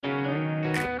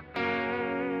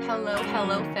Hello,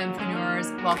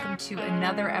 Fempreneurs. Welcome to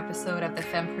another episode of the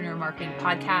Fempreneur Marketing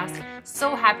Podcast.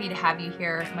 So happy to have you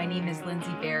here. My name is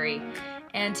Lindsay Barry,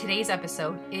 and today's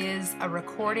episode is a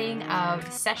recording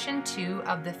of Session 2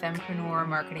 of the Fempreneur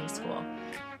Marketing School.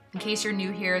 In case you're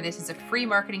new here, this is a free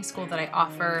marketing school that I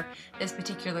offer. This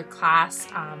particular class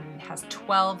has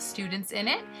 12 students in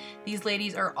it. These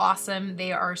ladies are awesome.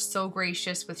 They are so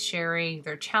gracious with sharing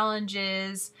their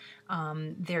challenges,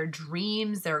 their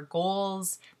dreams, their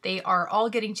goals. They are all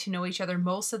getting to know each other,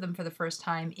 most of them for the first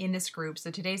time in this group. So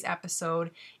today's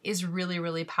episode is really,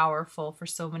 really powerful for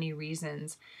so many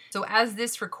reasons. So as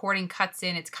this recording cuts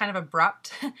in, it's kind of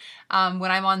abrupt. When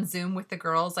I'm on Zoom with the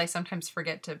girls, I sometimes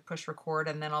forget to push record,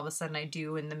 and then all of a sudden I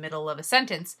do in the middle of a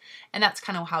sentence. And that's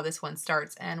kind of how this one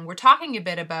starts. And we're talking a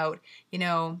bit about,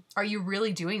 are you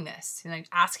really doing this? Like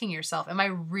asking yourself, am I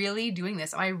really doing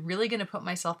this? Am I really going to put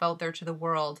myself out there to the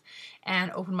world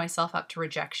and open myself up to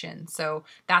rejection? So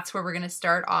that's where we're going to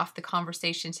start off the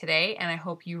conversation today, and I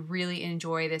hope you really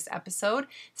enjoy this episode.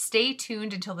 Stay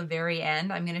tuned until the very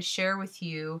end. I'm going to share with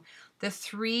you the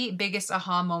 3 biggest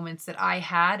aha moments that I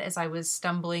had as I was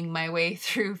stumbling my way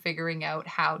through figuring out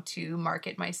how to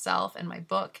market myself and my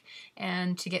book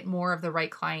and to get more of the right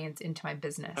clients into my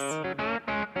business.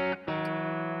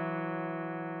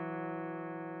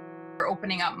 We're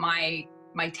opening up my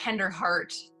tender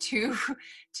heart to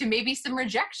maybe some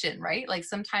rejection, right? Like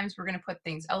sometimes we're going to put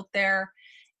things out there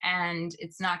and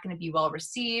it's not going to be well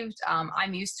received.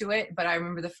 I'm used to it, but I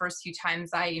remember the first few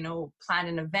times I, planned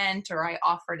an event or I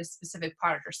offered a specific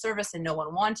product or service and no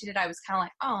one wanted it. I was kind of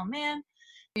like, oh man,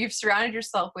 you've surrounded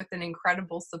yourself with an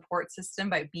incredible support system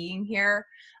by being here.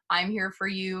 I'm here for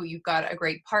you. You've got a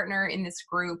great partner in this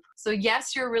group. So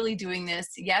yes, you're really doing this.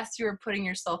 Yes, you're putting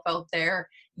yourself out there.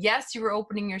 Yes, you are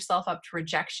opening yourself up to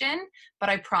rejection, but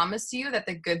I promise you that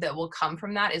the good that will come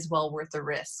from that is well worth the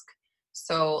risk.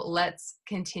 So let's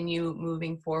continue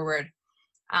moving forward.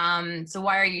 So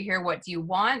why are you here? What do you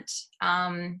want?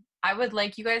 I would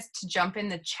like you guys to jump in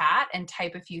the chat and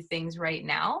type a few things right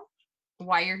now.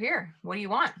 Why you're here? What do you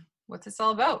want? What's this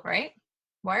all about, right?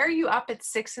 Why are you up at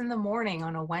 6 a.m.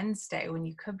 on a Wednesday when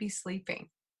you could be sleeping?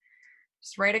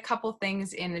 Just write a couple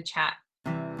things in the chat.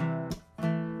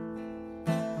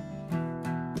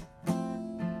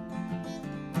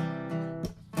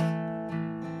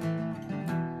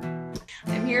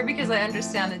 I'm here because I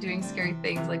understand that doing scary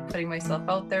things like putting myself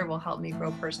out there will help me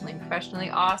grow personally and professionally.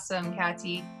 Awesome,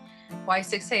 Kathy. Why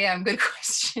 6 a.m.? Good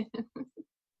question.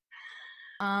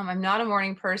 I'm not a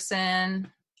morning person.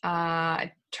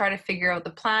 I try to figure out the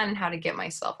plan and how to get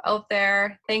myself out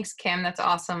there. Thanks, Kim. That's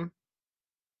awesome.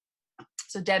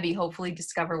 So Debbie, hopefully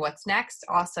discover what's next.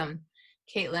 Awesome.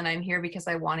 Caitlin, I'm here because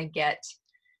I want to get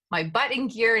my butt in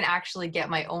gear and actually get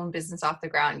my own business off the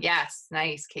ground. Yes.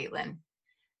 Nice, Caitlin.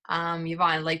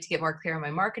 Yvonne, I'd like to get more clear on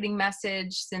my marketing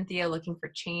message. Cynthia, looking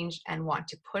for change and want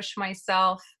to push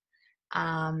myself.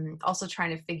 Also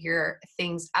trying to figure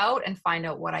things out and find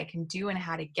out what I can do and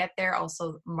how to get there.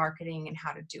 Also marketing and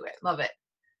how to do it. Love it.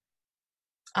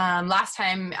 Last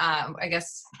time, I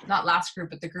guess not last group,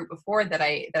 but the group before that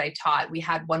I taught, we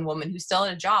had one woman who still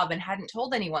had a job and hadn't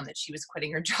told anyone that she was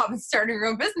quitting her job and starting her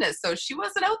own business. So she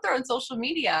wasn't out there on social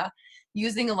media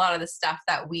using a lot of the stuff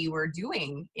that we were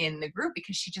doing in the group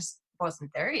because she just wasn't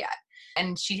there yet.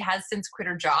 And she has since quit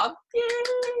her job. Yay!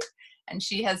 And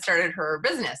she has started her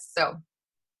business. So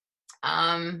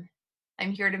I'm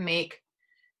here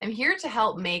to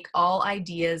help make all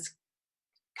ideas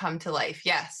come to life.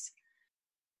 Yes.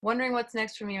 Wondering what's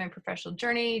next for me in my professional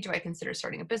journey. Do I consider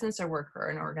starting a business or work for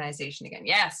an organization again?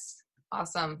 Yes.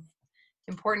 Awesome.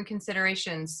 Important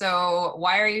considerations. So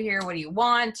why are you here? What do you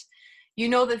want? You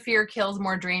know that fear kills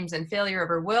more dreams than failure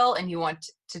ever will, and you want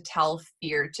to tell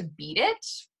fear to beat it.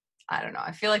 I don't know.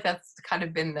 I feel like that's kind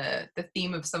of been the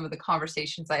theme of some of the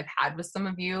conversations I've had with some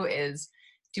of you is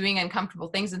doing uncomfortable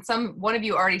things. And one of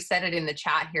you already said it in the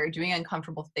chat here, doing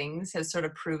uncomfortable things has sort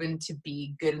of proven to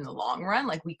be good in the long run.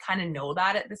 Like we kind of know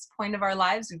that at this point of our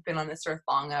lives. We've been on this earth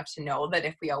long enough to know that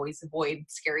if we always avoid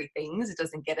scary things, it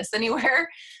doesn't get us anywhere.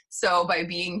 So by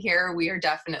being here, we are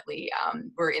definitely,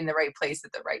 we're in the right place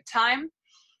at the right time.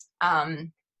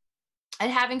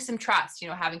 And having some trust,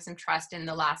 having some trust in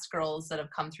the last girls that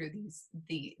have come through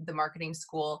the marketing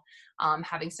school,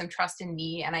 having some trust in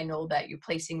me. And I know that you're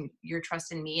placing your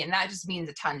trust in me. And that just means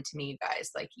a ton to me,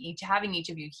 guys. Like having each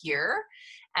of you here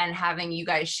and having you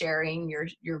guys sharing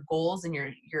your goals and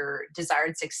your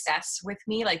desired success with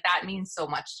me, like that means so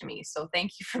much to me. So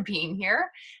thank you for being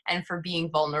here and for being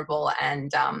vulnerable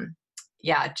and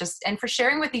yeah, just, and for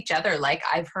sharing with each other. Like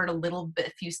I've heard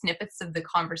a few snippets of the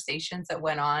conversations that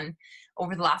went on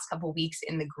over the last couple of weeks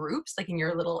in the groups, like in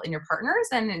your partners.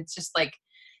 And it's just like,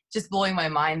 just blowing my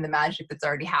mind, the magic that's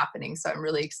already happening. So I'm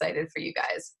really excited for you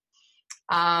guys.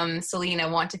 Celine, I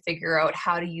want to figure out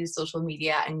how to use social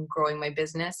media and growing my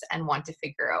business, and want to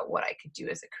figure out what I could do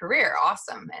as a career.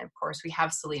 Awesome. And of course we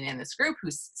have Celine in this group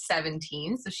who's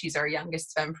 17. So she's our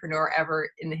youngest fempreneur ever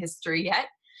in the history yet.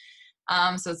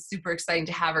 So it's super exciting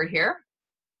to have her here.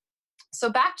 So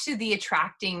back to the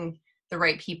attracting the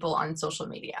right people on social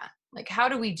media. Like, how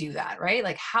do we do that, right?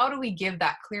 Like, how do we give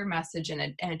that clear message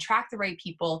and attract the right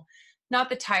people, not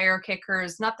the tire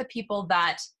kickers, not the people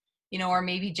that, are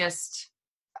maybe just,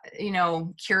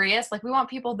 curious. Like, we want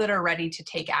people that are ready to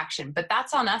take action, but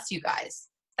that's on us, you guys.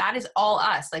 That is all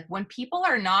us. Like, when people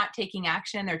are not taking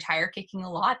action, they're tire kicking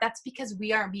a lot, that's because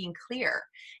we aren't being clear.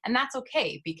 And that's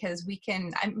okay, because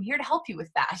I'm here to help you with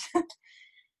that.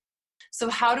 So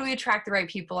how do we attract the right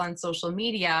people on social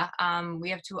media? We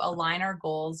have to align our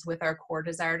goals with our core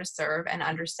desire to serve and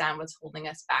understand what's holding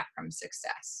us back from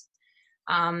success.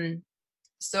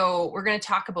 So we're going to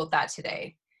talk about that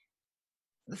today.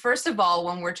 First of all,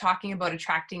 when we're talking about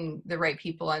attracting the right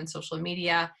people on social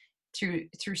media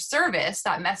through service,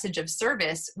 that message of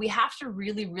service, we have to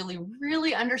really, really,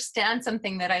 really understand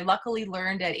something that I luckily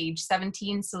learned at age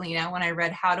 17, Selena, when I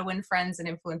read How to Win Friends and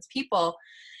Influence People.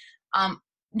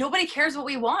 Nobody cares what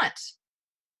we want.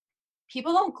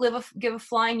 People don't give a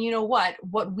flying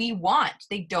what we want.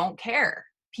 They don't care.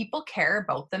 People care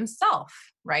about themselves,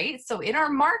 right? So in our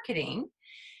marketing,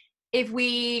 if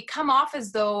we come off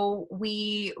as though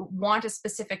we want a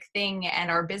specific thing and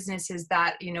our business is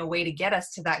that, way to get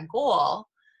us to that goal,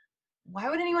 why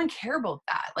would anyone care about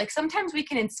that? Like, sometimes we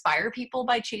can inspire people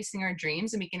by chasing our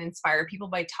dreams, and we can inspire people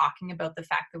by talking about the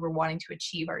fact that we're wanting to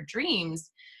achieve our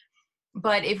dreams.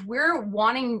 But if we're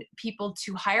wanting people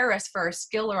to hire us for our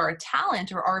skill or our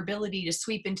talent or our ability to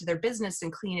sweep into their business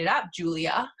and clean it up,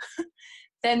 Julia,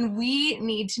 then we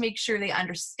need to make sure they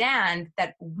understand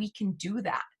that we can do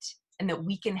that and that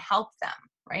we can help them,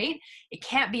 right? It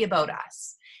can't be about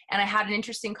us. And I had an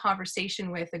interesting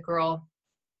conversation with a girl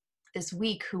this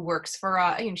week who works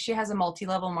for, she has a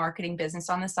multi-level marketing business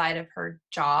on the side of her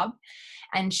job.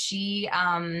 And she,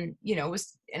 we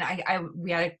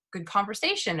had a good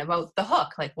conversation about the hook.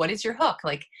 Like, what is your hook?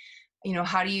 Like,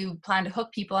 how do you plan to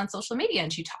hook people on social media?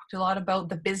 And she talked a lot about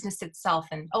the business itself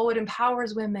and, it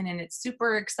empowers women and it's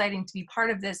super exciting to be part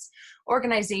of this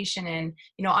organization. And,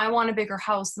 I want a bigger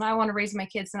house and I want to raise my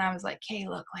kids. And I was like, hey,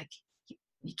 look, like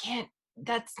you can't,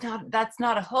 that's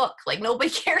not a hook. Like, nobody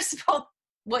cares about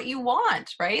what you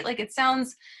want, right? Like, it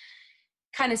sounds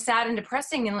kind of sad and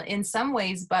depressing in some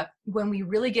ways, but when we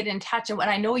really get in touch, and what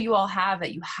I know you all have,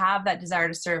 that you have that desire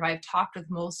to serve. I've talked with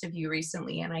most of you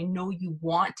recently, and I know you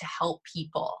want to help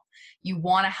people. You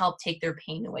want to help take their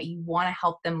pain away. You want to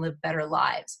help them live better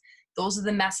lives. Those are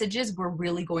the messages we're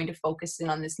really going to focus in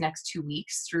on this next 2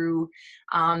 weeks through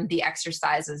the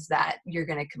exercises that you're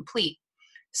going to complete.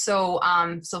 So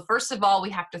first of all, we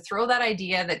have to throw that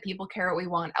idea that people care what we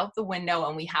want out the window,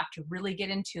 and we have to really get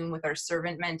in tune with our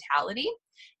servant mentality.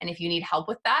 And if you need help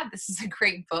with that, this is a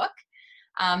great book.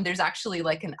 There's actually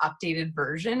like an updated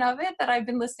version of it that I've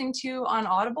been listening to on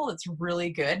Audible. It's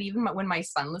really good. Even when my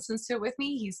son listens to it with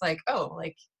me, he's like, oh,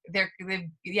 like they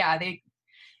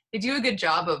do a good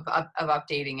job of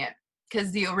updating it.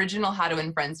 Because the original How to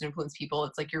Win Friends and Influence People,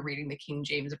 it's like you're reading the King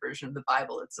James version of the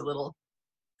Bible. It's a little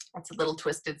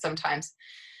twisted sometimes.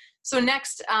 So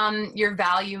next, your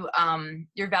value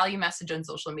message on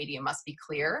social media must be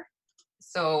clear.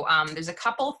 So there's a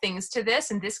couple things to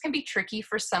this, and this can be tricky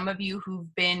for some of you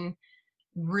who've been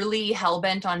really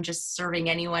hell-bent on just serving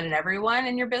anyone and everyone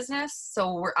in your business.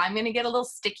 So I'm going to get a little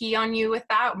sticky on you with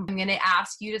that. I'm going to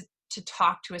ask you to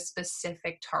talk to a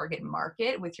specific target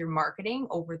market with your marketing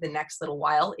over the next little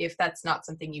while, if that's not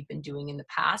something you've been doing in the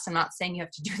past. I'm not saying you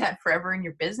have to do that forever in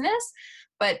your business,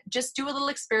 but just do a little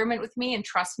experiment with me and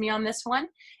trust me on this one,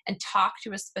 and talk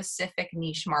to a specific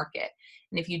niche market.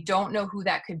 And if you don't know who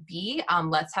that could be,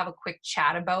 let's have a quick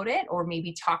chat about it, or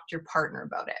maybe talk to your partner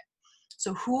about it.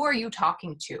 So who are you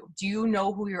talking to? Do you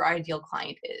know who your ideal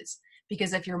client is?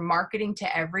 Because if you're marketing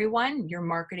to everyone, you're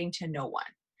marketing to no one.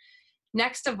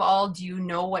 Next of all, do you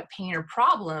know what pain or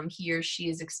problem he or she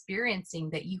is experiencing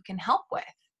that you can help with?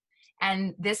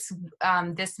 And this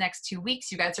next 2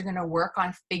 weeks, you guys are going to work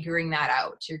on figuring that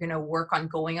out. You're going to work on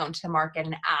going out into the market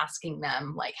and asking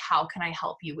them, like, how can I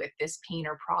help you with this pain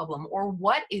or problem? Or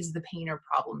what is the pain or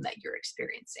problem that you're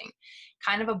experiencing?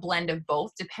 Kind of a blend of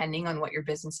both, depending on what your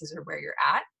business is or where you're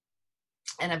at.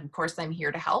 And of course, I'm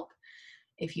here to help.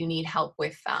 If you need help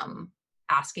with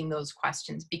asking those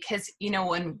questions, because,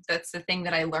 and that's the thing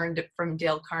that I learned from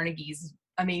Dale Carnegie's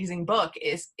amazing book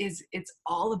is it's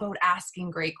all about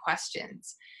asking great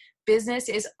questions. Business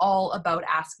is all about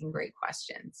asking great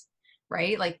questions,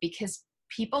 right? Like, because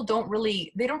people don't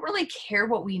really care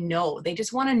what we know. They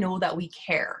just want to know that we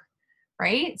care,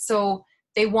 right? So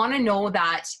they want to know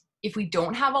that if we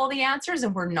don't have all the answers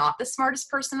and we're not the smartest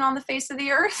person on the face of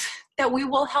the earth, that we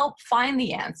will help find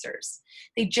the answers.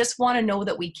 They just want to know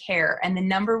that we care. And the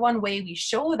number one way we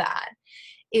show that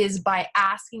is by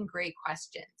asking great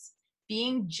questions.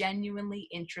 Being genuinely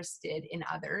interested in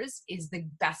others is the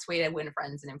best way to win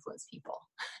friends and influence people.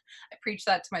 I preach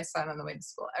that to my son on the way to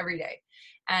school every day.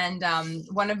 And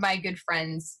one of my good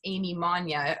friends, Amy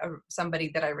Manya, somebody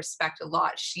that I respect a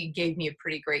lot, she gave me a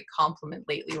pretty great compliment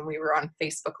lately when we were on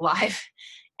Facebook Live.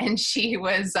 And she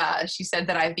said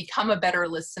that I've become a better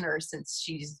listener since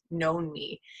she's known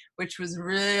me, which was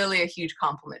really a huge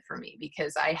compliment for me,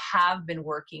 because I have been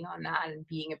working on that and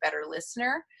being a better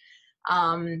listener.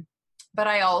 But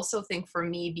I also think for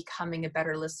me, becoming a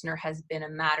better listener has been a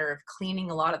matter of cleaning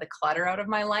a lot of the clutter out of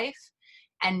my life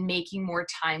and making more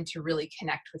time to really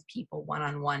connect with people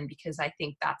one-on-one, because I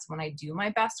think that's when I do my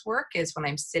best work, is when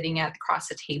I'm sitting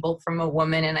across a table from a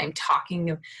woman and I'm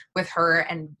talking with her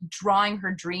and drawing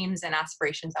her dreams and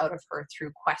aspirations out of her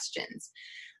through questions.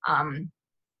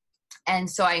 And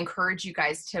so I encourage you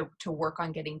guys to work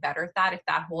on getting better at that. If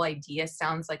that whole idea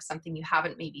sounds like something you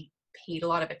haven't maybe paid a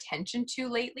lot of attention to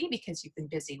lately because you've been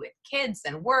busy with kids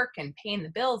and work and paying the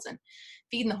bills and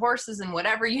feeding the horses and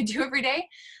whatever you do every day,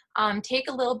 take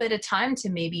a little bit of time to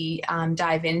maybe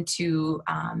dive into,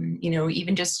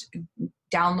 even just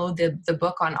download the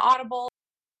book on Audible.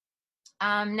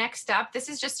 Next up, this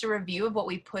is just a review of what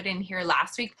we put in here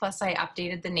last week, plus I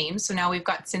updated the names. So now we've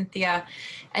got Cynthia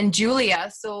and Julia.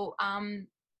 So, and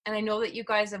I know that you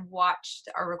guys have watched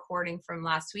our recording from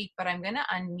last week, but I'm going to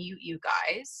unmute you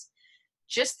guys.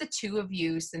 Just the two of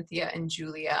you, Cynthia and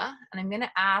Julia, and I'm going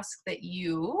to ask that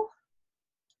you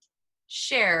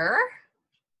share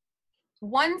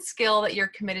one skill that you're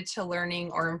committed to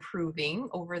learning or improving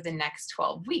over the next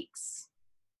 12 weeks.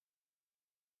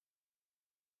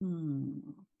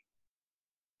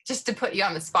 Just to put you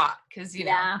on the spot, because,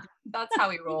 that's how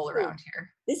we roll around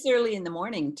here. This early in the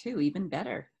morning, too, even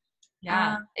better.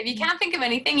 Yeah. If you can't think of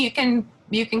anything, you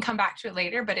can come back to it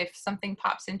later. But if something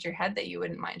pops into your head that you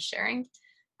wouldn't mind sharing,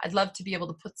 I'd love to be able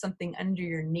to put something under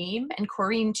your name. And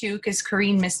Corrine too, because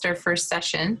Corrine missed our first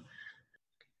session.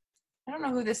 I don't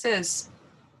know who this is.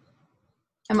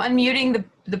 I'm unmuting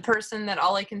the person that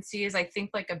all I can see is, I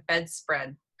think, like a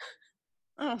bedspread.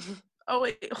 Oh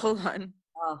wait, hold on.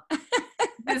 Oh.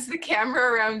 Is the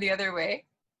camera around the other way?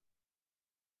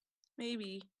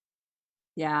 Maybe.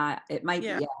 Yeah, it might be.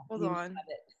 Yeah, hold on.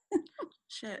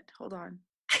 Shit, hold on.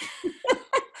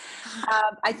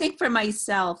 I think for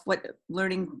myself, what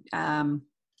learning, I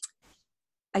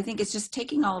think it's just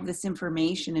taking all of this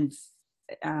information and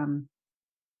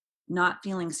not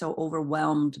feeling so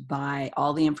overwhelmed by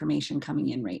all the information coming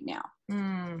in right now.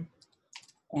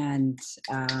 And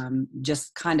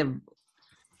just kind of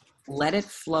let it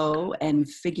flow and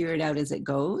figure it out as it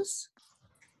goes.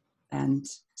 And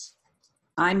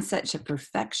I'm such a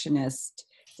perfectionist.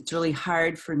 It's really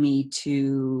hard for me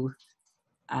to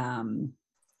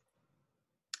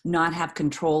not have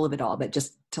control of it all, but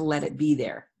just to let it be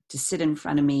there, to sit in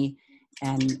front of me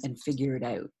and figure it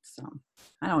out. So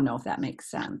I don't know if that makes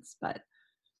sense, but.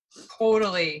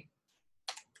 Totally.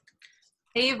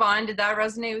 Hey, Yvonne, did that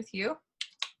resonate with you?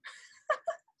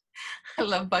 I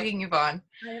love bugging Yvonne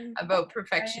about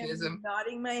perfectionism. I'm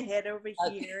nodding my head over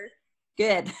here.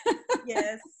 Good.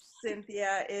 Yes,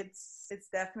 Cynthia, it's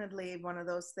definitely one of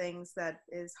those things that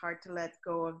is hard to let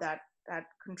go of, that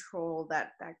control,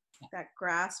 that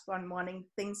grasp on wanting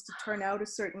things to turn out a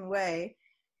certain way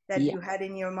that you had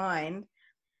in your mind.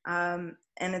 And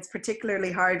it's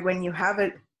particularly hard when you have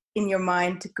it in your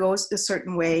mind to go a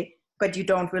certain way, but you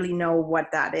don't really know what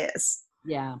that is.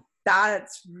 Yeah.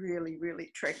 That's really,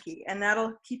 really tricky, and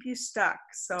that'll keep you stuck.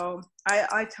 So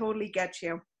I totally get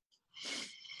you.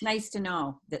 Nice to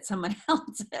know that someone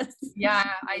else is. Yeah,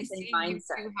 I see you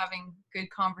two having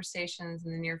good conversations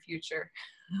in the near future.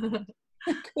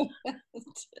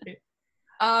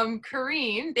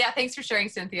 Corrine, thanks for sharing,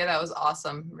 Cynthia. That was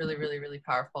awesome. Really, really, really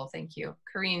powerful. Thank you.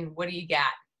 Corrine, what do you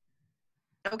got?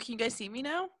 Oh, can you guys see me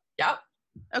now? Yep.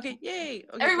 Okay, yay.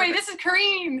 Okay, everybody, perfect. This is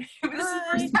Corrine. This is the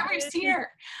first time we've seen her.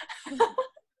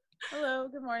 Hello,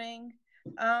 good morning.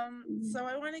 So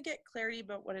I want to get clarity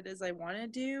about what it is I want to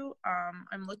do.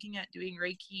 I'm looking at doing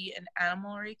Reiki and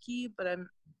animal Reiki, but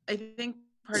I think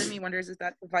part of me wonders, is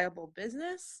that a viable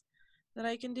business that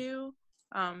I can do?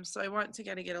 So I want to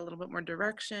kind of get a little bit more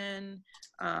direction,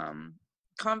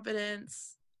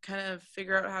 confidence, kind of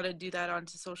figure out how to do that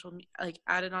onto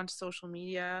add it onto social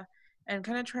media, and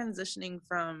kind of transitioning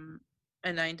from a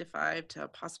 9-to-5 to a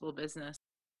possible business.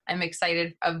 I'm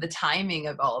excited of the timing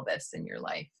of all of this in your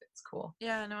life. It's cool.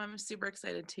 Yeah, no, I'm super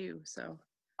excited too. So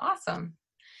awesome.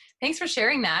 Thanks for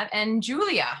sharing that. And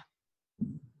Julia.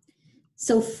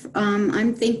 So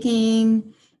I'm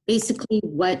thinking basically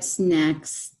what's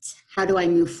next? How do I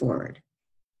move forward?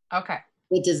 Okay.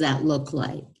 What does that look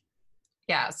like?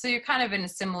 Yeah, so you're kind of in a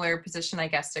similar position, I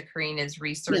guess, to Kareen, is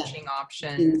researching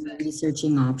options.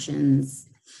 Researching options,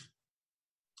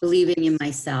 believing in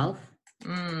myself.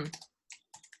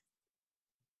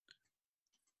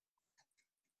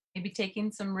 Maybe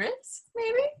taking some risks,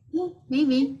 maybe? Yeah,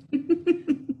 maybe.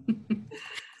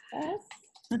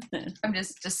 I'm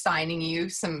just assigning you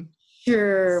some.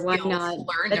 Sure, why not?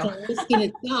 That's a risk in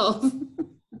itself.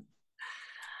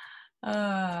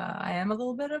 I am a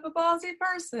little bit of a ballsy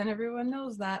person. Everyone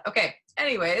knows that. Okay.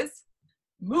 Anyways,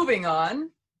 moving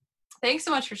on. Thanks so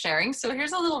much for sharing. So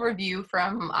here's a little review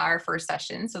from our first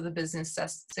session. So the business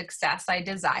success I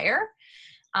desire.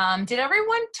 Did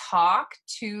everyone talk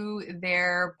to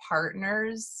their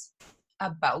partners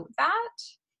about that?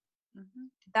 Mm-hmm.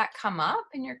 Did that come up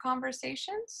in your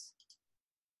conversations?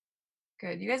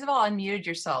 Good. You guys have all unmuted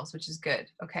yourselves, which is good.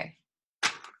 Okay.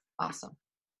 Awesome.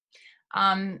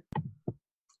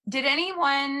 Did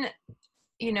anyone,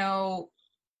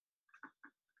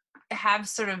 have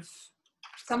sort of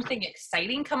something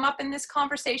exciting come up in this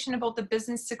conversation about the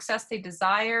business success they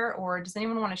desire? Or does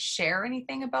anyone want to share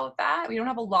anything about that? We don't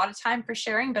have a lot of time for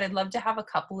sharing, but I'd love to have a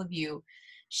couple of you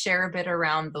share a bit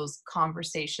around those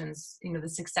conversations, the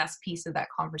success piece of that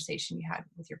conversation you had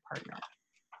with your partner.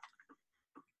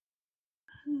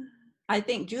 I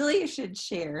think Julia should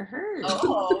share hers.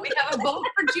 Oh, we have a vote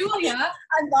for Julia.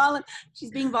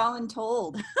 She's being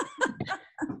voluntold.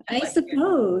 I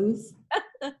suppose.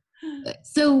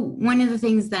 So one of the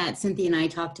things that Cynthia and I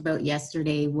talked about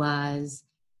yesterday was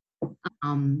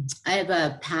I have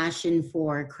a passion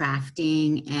for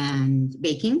crafting and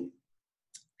baking.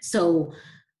 So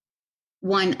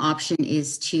one option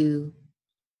is to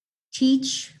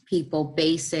teach people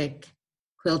basic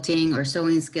quilting or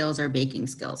sewing skills or baking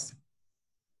skills.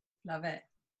 Love it.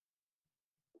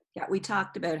 Yeah, we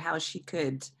talked about how she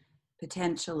could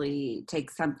potentially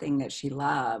take something that she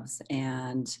loves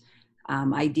and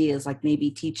ideas like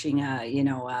maybe teaching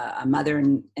a mother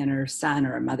and her son,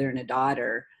 or a mother and a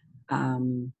daughter,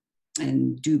 and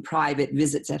do private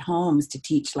visits at homes to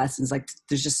teach lessons. Like,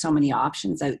 there's just so many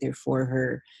options out there for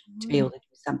her to be able to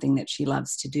do something that she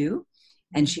loves to do,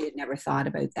 and she had never thought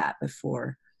about that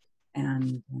before.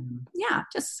 And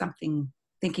just something,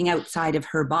 thinking outside of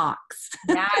her box.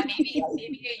 Yeah, maybe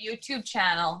a YouTube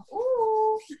channel.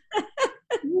 Ooh.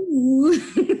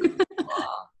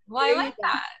 Well, I like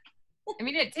that. I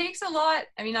mean, it takes a lot.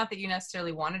 I mean, not that you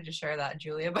necessarily wanted to share that,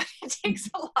 Julia, but it takes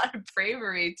a lot of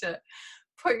bravery to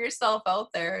put yourself out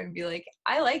there and be like,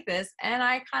 I like this, and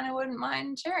I kind of wouldn't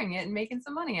mind sharing it and making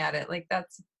some money at it. Like,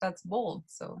 that's bold.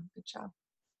 So good job.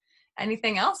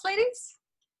 Anything else, ladies?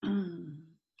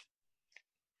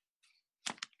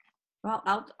 Well,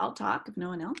 I'll talk if no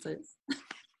one else is.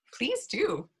 Please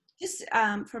do. Just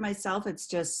for myself, it's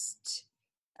just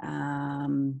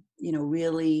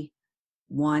really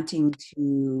wanting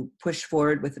to push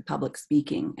forward with the public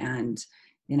speaking, and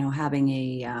having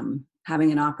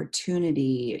an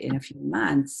opportunity in a few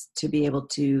months to be able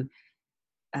to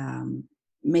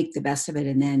make the best of it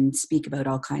and then speak about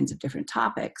all kinds of different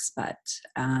topics. But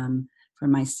for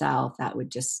myself, that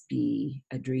would just be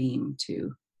a dream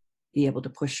to be able to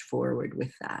push forward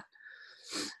with that.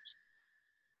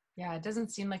 Yeah, it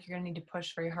doesn't seem like you're going to need to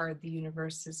push very hard. The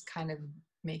universe is kind of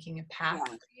making a path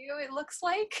for you, it looks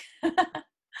like.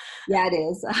 Yeah, it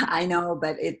is. I know,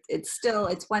 but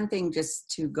it's one thing just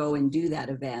to go and do that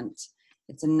event.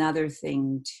 It's another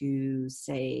thing to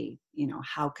say,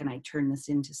 how can I turn this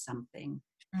into something?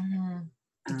 Mm-hmm.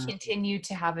 To continue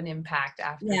to have an impact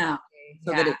after. Yeah.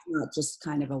 So that it's not just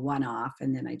kind of a one-off,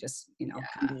 and then I just,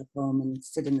 come back home and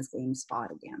sit in the same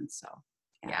spot again. So,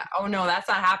 yeah. Oh no, that's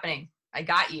not happening. I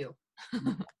got you.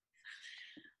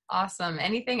 Awesome.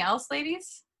 Anything else,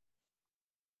 ladies?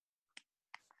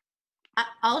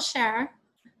 I'll share.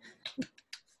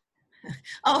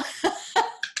 Oh,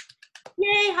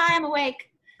 yay. Hi, I'm awake.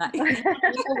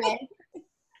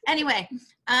 Anyway,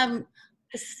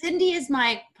 Cindy is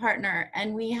my partner,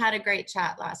 and we had a great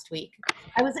chat last week.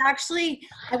 I was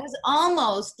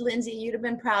almost, Lindsay, you'd have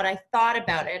been proud. I thought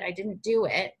about it. I didn't do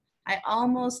it. I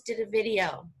almost did a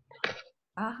video.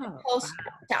 Oh, Post.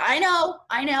 I know.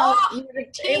 Oh,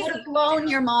 It would have blown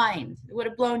your mind. It would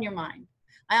have blown your mind.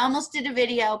 I almost did a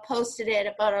video, posted it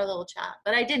about our little chat,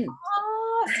 but I didn't.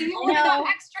 Oh, so you I would have got know.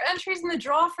 extra entries in the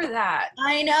draw for that.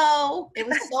 I know. It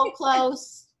was so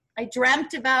close. I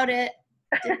dreamt about it.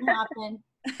 Didn't happen.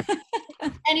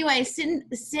 Anyway,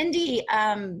 Cindy,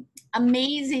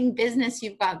 amazing business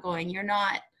you've got going. You're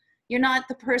not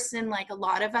the person like a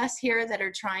lot of us here that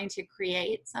are trying to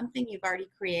create something. You've already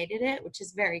created it, which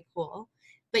is very cool.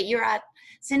 But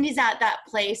Cindy's at that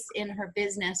place in her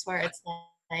business where it's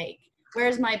like,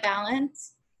 where's my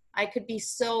balance? I could be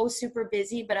so super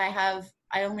busy, but I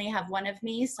only have one of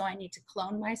me, so I need to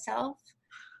clone myself.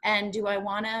 And do I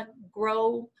want to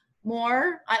grow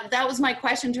more? That was my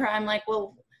question to her. I'm like,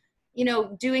 well, you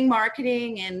know, doing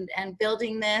marketing and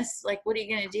building this, like, what are you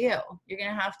going to do? You're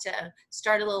going to have to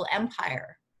start a little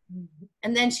empire. Mm-hmm.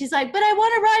 And then she's like, but I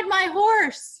want to ride my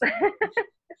horse.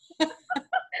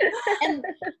 and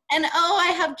oh,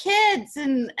 I have kids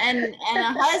and a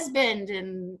husband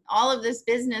and all of this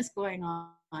business going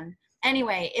on.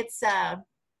 Anyway,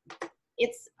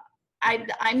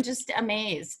 I'm just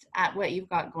amazed at what you've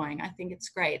got going. I think it's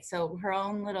great. So her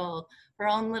own little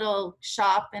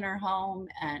shop in her home,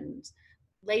 and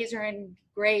laser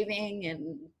engraving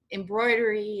and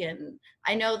embroidery, and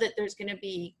I know that there's going to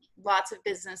be lots of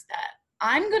business that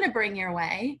I'm going to bring your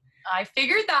way. I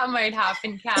figured that might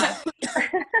happen, Kat.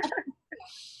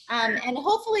 And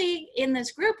hopefully in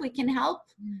this group we can help,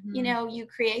 Mm-hmm. you know, you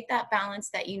create that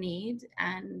balance that you need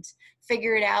and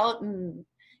figure it out, and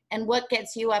what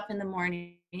gets you up in the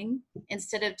morning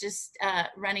instead of just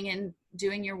running and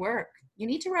doing your work. You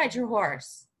need to ride your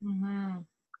horse. Mm-hmm.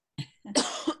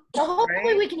 So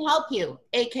hopefully we can help you,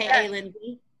 aka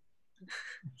Lindsay.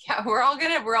 Yeah, we're all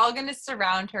gonna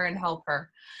surround her and help her.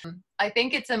 I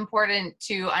think it's important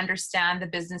to understand the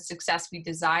business success we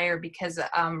desire, because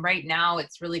right now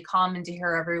it's really common to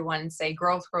hear everyone say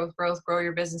growth, grow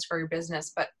your business.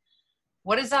 But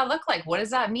what does that look like? What does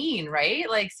that mean, right?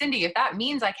 Like, Cindy, if that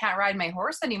means I can't ride my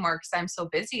horse anymore because I'm so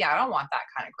busy, I don't want that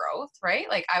kind of growth, right?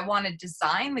 Like, I want to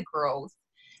design the growth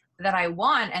that I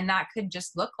want, and that could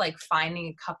just look like finding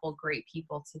a couple great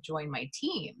people to join my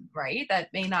team, right? That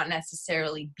may not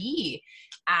necessarily be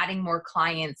adding more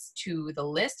clients to the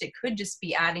list. It could just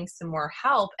be adding some more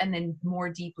help and then more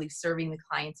deeply serving the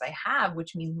clients I have,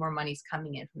 which means more money's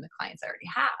coming in from the clients I already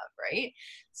have, right?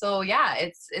 So yeah,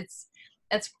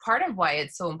 it's part of why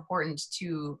it's so important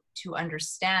to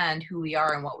understand who we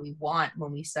are and what we want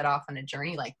when we set off on a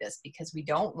journey like this, because we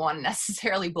don't want to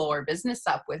necessarily blow our business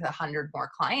up with 100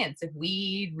 more clients if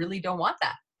we really don't want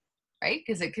that, right?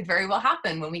 Because it could very well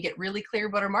happen when we get really clear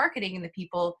about our marketing and the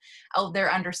people out there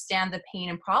understand the pain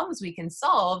and problems we can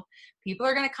solve. People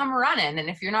are going to come running, and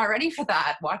if you're not ready for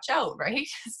that, watch out, right?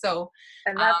 So,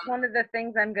 and that's one of the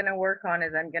things I'm going to work on,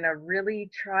 is I'm going to really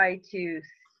try to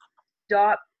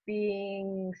stop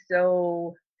being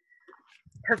so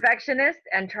perfectionist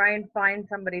and try and find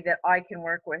somebody that I can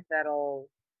work with that'll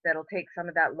take some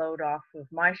of that load off of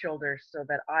my shoulders, so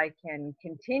that I can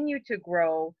continue to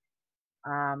grow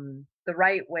the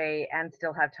right way and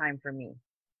still have time for me.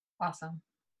 awesome.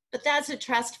 But that's a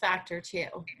trust factor too,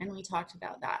 and we talked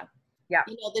about that. Yeah.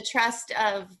 You know, the trust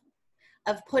of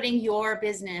putting your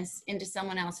business into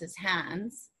someone else's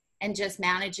hands and just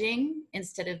managing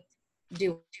instead of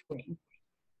doing.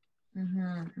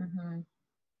 Mm-hmm, mm-hmm.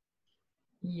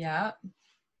 Yeah,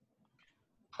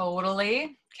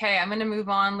 totally. Okay, I'm going to move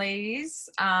on, ladies.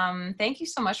 Thank you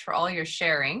so much for all your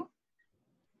sharing.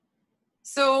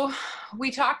 So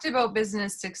we talked about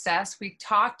business success. We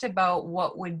talked about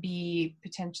what would be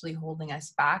potentially holding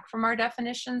us back from our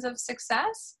definitions of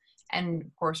success. And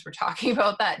of course, we're talking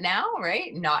about that now,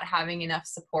 right? Not having enough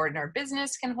support in our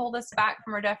business can hold us back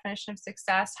from our definition of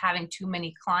success. Having too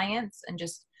many clients and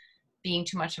just being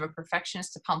too much of a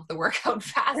perfectionist to pump the work out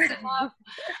fast enough.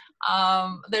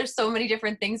 There's so many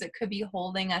different things that could be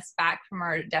holding us back from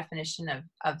our definition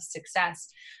of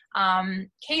success.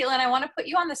 Caitlin, I want to put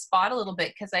you on the spot a little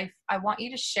bit, because I want you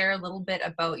to share a little bit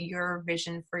about your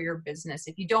vision for your business,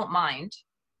 if you don't mind.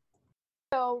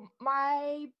 So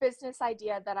my business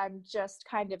idea that I'm just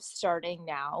kind of starting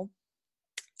now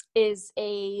is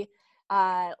a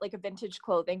vintage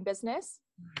clothing business,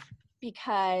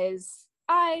 because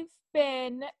I've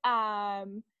been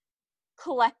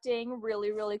collecting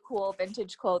really, really cool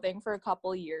vintage clothing for a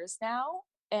couple years now,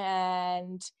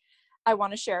 and I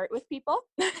want to share it with people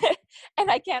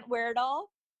and I can't wear it all,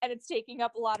 and it's taking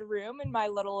up a lot of room in my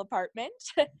little apartment.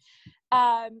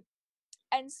 And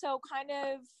so kind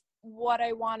of what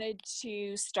I wanted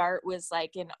to start was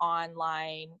like an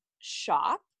online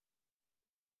shop.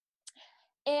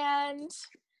 And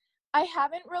I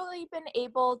haven't really been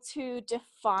able to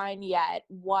define yet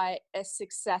what a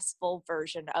successful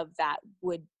version of that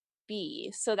would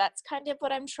be. So that's kind of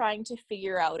what I'm trying to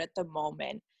figure out at the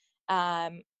moment.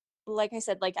 Like I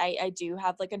said, like I do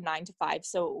have like a 9 to 5,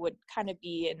 so it would kind of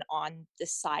be an on the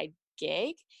side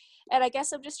gig. And I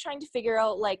guess I'm just trying to figure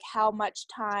out like how much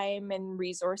time and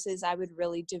resources I would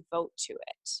really devote to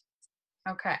it.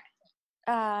 Okay.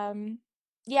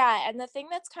 Yeah, and the thing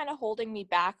that's kind of holding me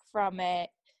back from it,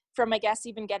 from I guess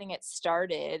even getting it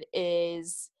started,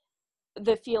 is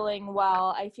the feeling,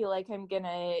 well, I feel like I'm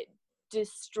gonna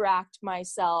distract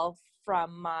myself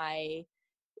from my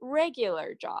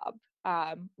regular job,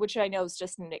 which I know is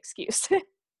just an excuse.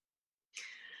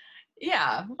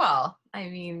 Yeah, well, I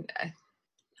mean,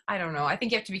 I don't know. I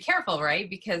think you have to be careful, right?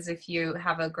 Because if you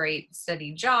have a great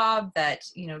steady job that,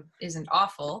 you know, isn't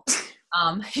awful,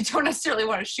 you don't necessarily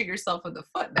want to shoot yourself in the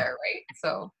foot there, right?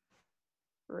 So,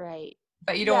 Right.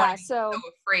 but you don't want to be so so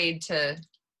afraid to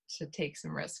take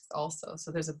some risks also.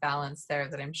 So there's a balance there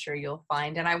that I'm sure you'll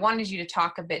find. And I wanted you to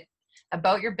talk a bit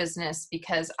about your business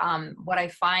because what I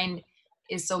find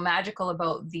is so magical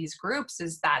about these groups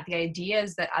is that the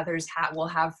ideas that others will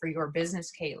have for your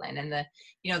business, Caitlin, and the,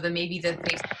 you know, the maybe the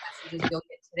Facebook messages you'll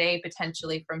get today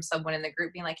potentially from someone in the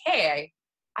group being like, hey,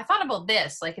 I thought about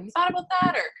this. Like, have you thought about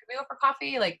that? Or could we go for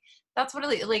coffee? Like, that's what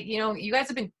it, like, you know, you guys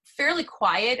have been fairly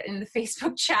quiet in the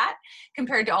Facebook chat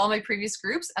compared to all my previous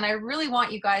groups. And I really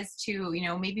want you guys to, you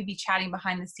know, maybe be chatting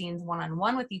behind the scenes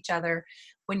one-on-one with each other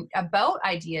about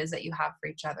ideas that you have for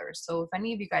each other. So if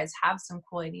any of you guys have some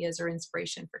cool ideas or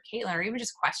inspiration for Caitlin, or even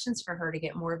just questions for her to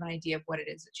get more of an idea of what it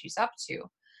is that she's up to,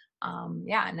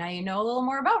 yeah, now you know a little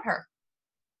more about her.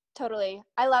 Totally.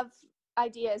 I love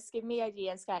ideas. Give me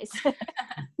ideas, guys.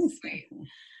 Sweet.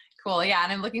 Cool. Yeah.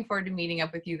 And I'm looking forward to meeting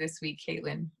up with you this week,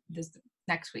 Caitlin,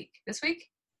 next week. This week?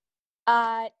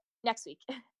 Next week.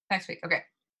 Next week. Okay.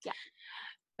 Yeah.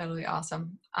 That'll be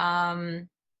awesome.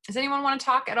 Does anyone want to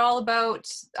talk at all about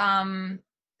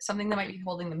something that might be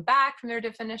holding them back from their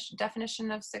definition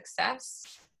of success?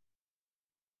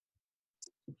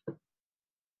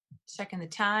 Checking the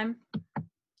time.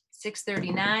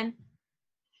 6:39.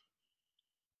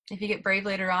 If you get brave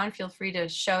later on, feel free to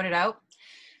shout it out.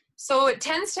 So it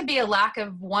tends to be a lack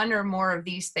of one or more of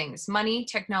these things: money,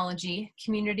 technology,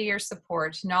 community or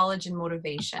support, knowledge, and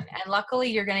motivation. And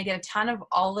luckily, you're going to get a ton of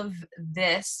all of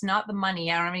this, not the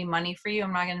money. I don't have any money for you.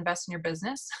 I'm not going to invest in your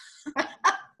business. But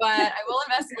I will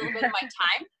invest a little bit of my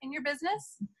time in your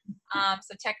business.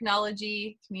 So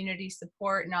technology, community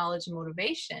support, knowledge, and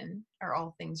motivation are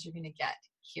all things you're going to get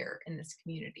here in this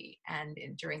community and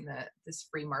during this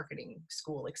free marketing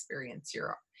school experience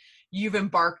you've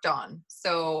embarked on.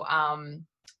 So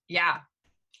yeah.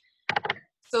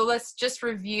 So let's just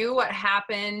review what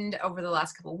happened over the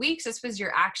last couple of weeks. This was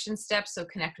your action steps. So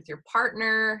connect with your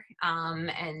partner,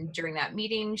 and during that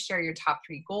meeting, share your top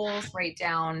 3 goals. Write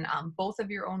down both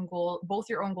your own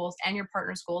goals and your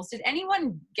partner's goals. Did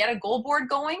anyone get a goal board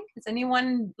going? Is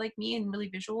anyone like me and really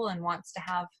visual and wants to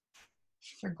have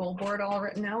their goal board all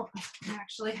written out? I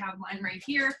actually have mine right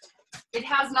here. It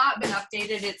has not been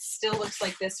updated. It still looks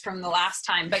like this from the last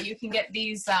time, but you can get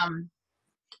these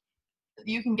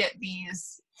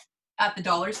at the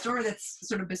dollar store that's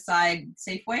sort of beside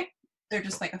Safeway. They're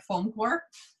just like a foam core.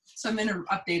 So I'm going to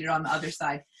update it on the other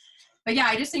side. But yeah,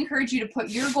 I just encourage you to put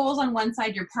your goals on one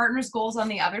side, your partner's goals on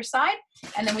the other side.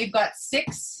 And then we've got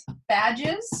 6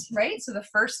 badges, right? So the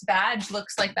first badge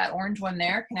looks like that orange one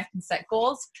there, connect and set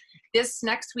goals. This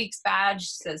next week's badge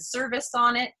says service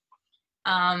on it.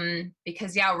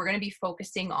 Because yeah, we're going to be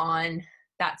focusing on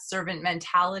that servant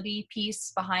mentality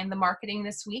piece behind the marketing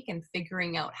this week and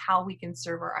figuring out how we can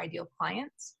serve our ideal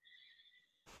clients.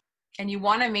 And you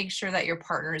want to make sure that your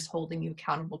partner is holding you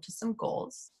accountable to some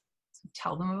goals. So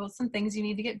tell them about some things you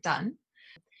need to get done.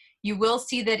 You will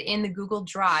see that in the Google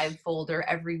Drive folder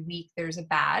every week there's a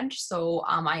badge. So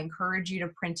I encourage you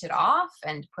to print it off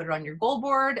and put it on your goal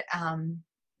board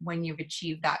when you've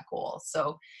achieved that goal.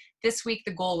 So this week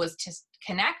the goal was to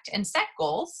connect and set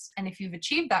goals. And if you've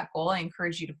achieved that goal, I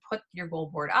encourage you to put your goal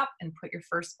board up and put your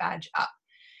first badge up.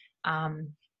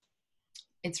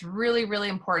 It's really, really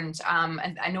important.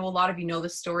 And I know a lot of you know the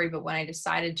story, but when I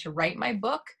decided to write my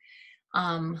book,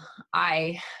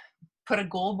 I put a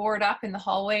goal board up in the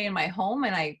hallway in my home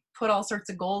and I put all sorts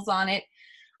of goals on it.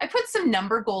 I put some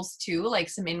number goals too, like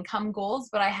some income goals,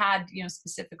 but I had,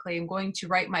 specifically, I'm going to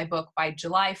write my book by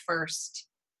July 1st,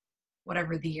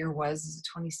 whatever the year was,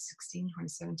 2016,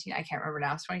 2017, I can't remember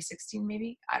now, it's 2016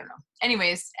 maybe, I don't know.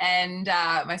 Anyways, and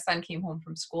my son came home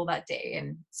from school that day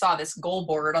and saw this goal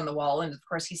board on the wall, and of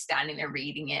course he's standing there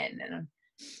reading it, and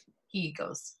he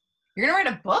goes, "You're gonna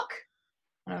write a book?"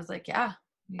 And I was like, yeah.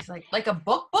 And he's like a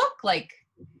book? Like,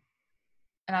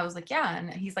 and I was like, yeah. And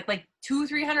he's like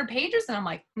 200-300 pages. And I'm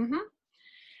like, mm-hmm.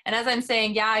 And as I'm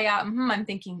saying, yeah, mm-hmm, I'm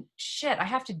thinking, shit, I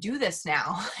have to do this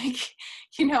now. Like,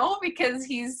 you know, because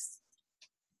he's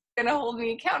going to hold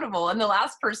me accountable. And the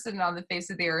last person on the face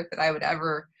of the earth that I would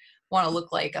ever want to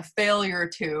look like a failure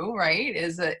to, right,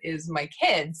 is my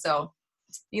kid. So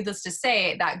needless to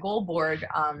say, that goal board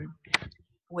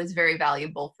was very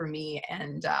valuable for me.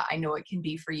 And I know it can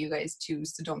be for you guys too.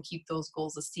 So don't keep those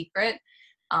goals a secret.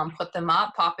 Put them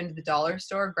up, pop into the dollar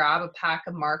store, grab a pack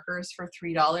of markers for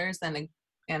 $3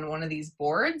 and one of these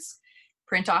boards,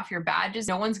 print off your badges.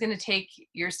 No one's going to take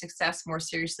your success more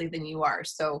seriously than you are.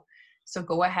 So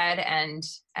go ahead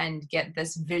and get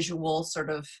this visual sort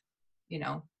of, you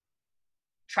know,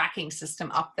 tracking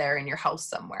system up there in your house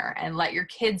somewhere, and let your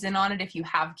kids in on it. If you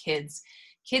have kids,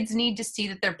 kids need to see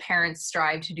that their parents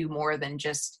strive to do more than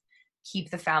just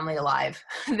keep the family alive.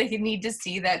 They need to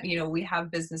see that, you know, we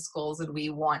have business goals and we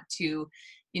want to,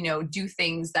 you know, do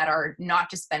things that are not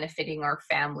just benefiting our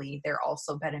family, they're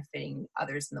also benefiting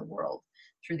others in the world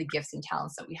through the gifts and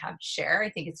talents that we have to share. I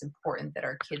think it's important that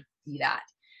our kids see that.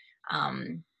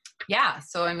 Yeah,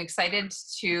 so I'm excited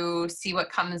to see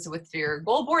what comes with your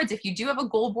goal boards. If you do have a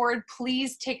goal board,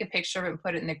 please take a picture of it and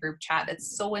put it in the group chat.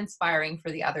 That's so inspiring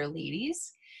for the other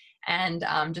ladies. And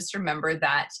just remember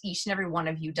that each and every one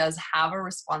of you does have a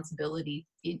responsibility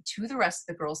to the rest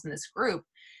of the girls in this group.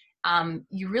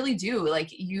 You really do. Like,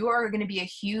 you are going to be a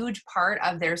huge part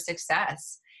of their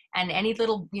success. And any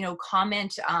little, you know,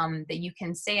 comment that you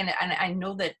can say, and I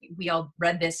know that we all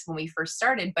read this when we first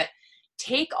started, but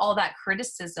take all that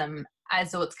criticism as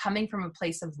though it's coming from a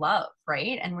place of love,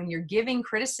 right? And when you're giving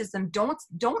criticism, don't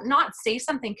not say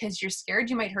something because you're scared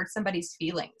you might hurt somebody's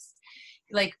feelings.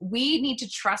 Like, we need to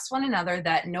trust one another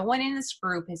that no one in this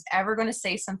group is ever going to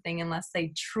say something unless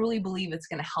they truly believe it's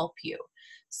going to help you.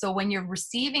 So when you're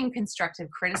receiving constructive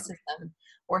criticism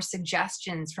or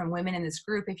suggestions from women in this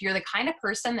group, if you're the kind of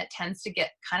person that tends to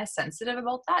get kind of sensitive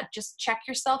about that, just check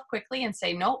yourself quickly and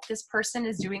say, nope, this person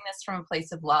is doing this from a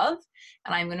place of love,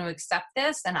 and I'm going to accept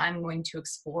this, and I'm going to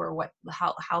explore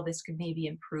how this could maybe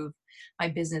improve my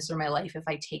business or my life if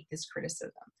I take this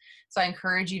criticism. So I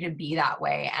encourage you to be that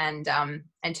way, and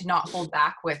to not hold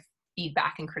back with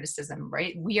feedback and criticism,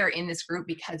 right? We are in this group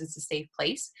because it's a safe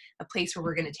place, a place where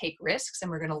we're going to take risks and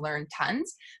we're going to learn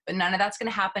tons, but none of that's going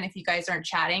to happen if you guys aren't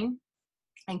chatting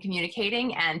and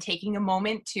communicating and taking a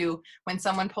moment to, when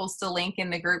someone posts a link in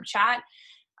the group chat,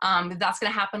 that's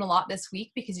going to happen a lot this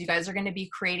week because you guys are going to be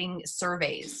creating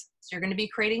surveys. So you're going to be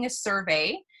creating a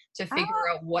survey to figure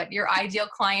out what your ideal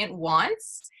client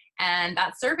wants. And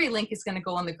that survey link is going to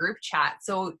go in the group chat.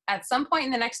 So at some point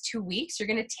in the next 2 weeks, you're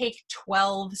going to take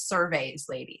 12 surveys,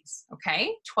 ladies.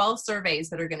 Okay? 12 surveys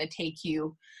that are going to take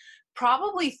you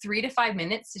probably 3 to 5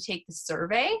 minutes to take the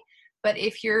survey. But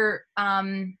if you're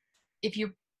going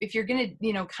to,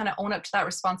 you know, kind of own up to that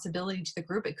responsibility to the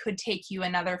group, it could take you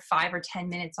another 5 or 10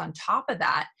 minutes on top of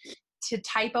that to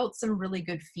type out some really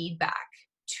good feedback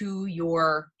to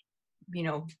your, you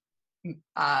know,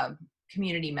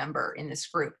 community member in this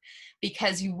group,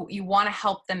 because you want to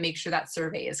help them make sure that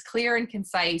survey is clear and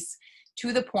concise,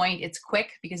 to the point. It's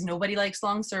quick because nobody likes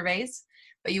long surveys,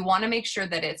 but you want to make sure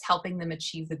that it's helping them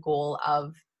achieve the goal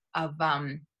of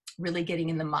really getting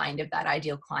in the mind of that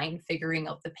ideal client, figuring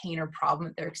out the pain or problem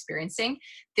that they're experiencing.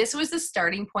 This was the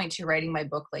starting point to writing my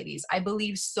book, ladies. I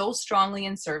believe so strongly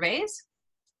in surveys.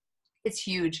 It's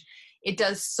huge. It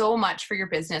does so much for your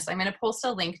business. I'm going to post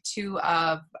a link to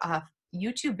a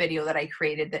YouTube video that I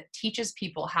created that teaches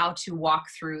people how to walk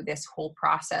through this whole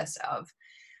process of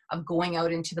going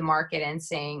out into the market and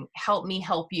saying, help me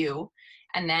help you.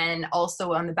 And then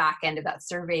also on the back end of that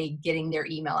survey, getting their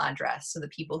email address. So the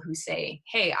people who say,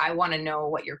 hey, I want to know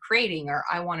what you're creating, or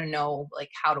I want to know like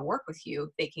how to work with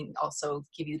you, they can also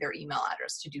give you their email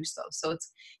address to do so. So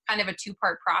it's kind of a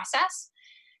 2-part process.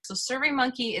 So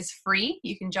SurveyMonkey is free.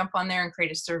 You can jump on there and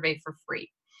create a survey for free.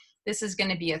 This is going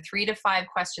to be a 3 to 5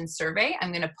 question survey.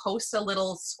 I'm going to post a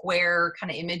little square kind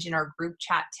of image in our group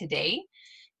chat today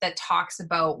that talks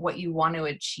about what you want to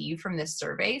achieve from this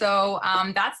survey. So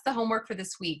that's the homework for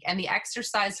this week. And the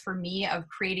exercise for me of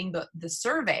creating the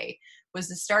survey was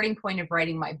the starting point of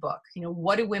writing my book. You know,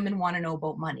 what do women want to know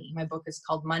about money? My book is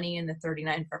called Money and the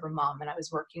 39 Forever Mom. And I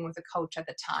was working with a coach at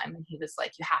the time, and he was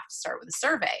like, you have to start with a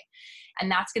survey.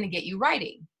 And that's going to get you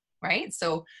writing, right?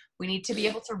 So we need to be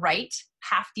able to write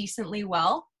half decently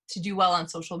well to do well on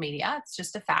social media. It's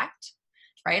just a fact,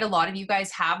 right? A lot of you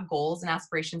guys have goals and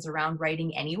aspirations around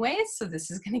writing anyways. So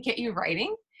this is going to get you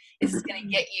writing. This is going to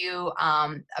get you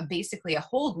basically a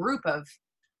whole group of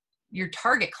your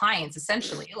target clients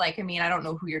essentially. Like, I mean, I don't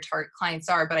know who your target clients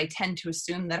are, but I tend to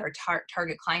assume that our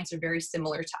target clients are very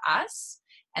similar to us.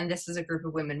 And this is a group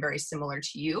of women very similar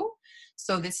to you.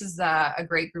 So this is a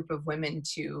great group of women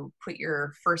to put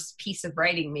your first piece of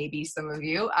writing, maybe some of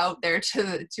you, out there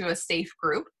to a safe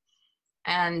group,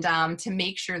 and to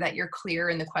make sure that you're clear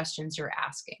in the questions you're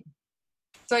asking.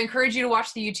 So I encourage you to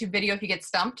watch the YouTube video if you get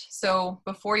stumped. So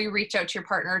before you reach out to your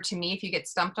partner or to me, if you get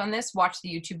stumped on this, watch the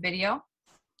YouTube video.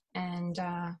 And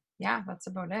yeah, that's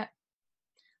about it.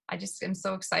 I just am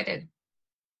so excited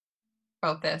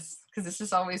about this because this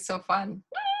is always so fun.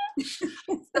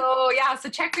 So yeah, so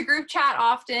check the group chat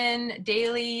often,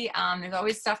 daily. There's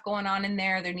always stuff going on in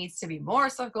there. There needs to be more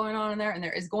stuff going on in there, and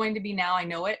there is going to be now, I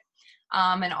know it.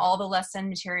 And all the lesson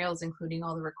materials, including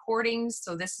all the recordings.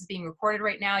 So this is being recorded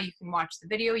right now. You can watch the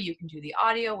video, you can do the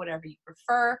audio, whatever you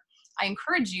prefer. I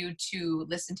encourage you to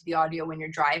listen to the audio when you're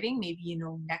driving, maybe, you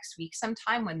know, next week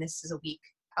sometime when this is a week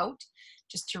out,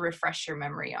 just to refresh your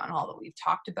memory on all that we've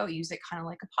talked about. Use it kind of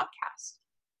like a podcast.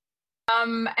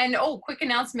 And quick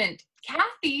announcement.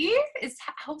 Kathy is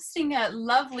hosting a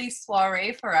lovely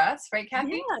soiree for us, right,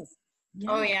 Kathy? Yes.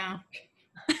 Oh yeah.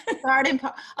 Garden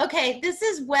okay, this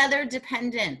is weather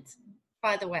dependent,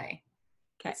 by the way.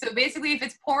 Okay. So basically, if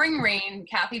it's pouring rain,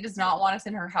 Kathy does not want us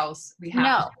in her house. We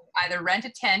have to either rent a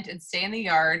tent and stay in the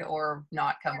yard or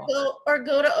not come over.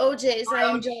 Go to OJ's.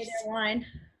 I enjoy their wine.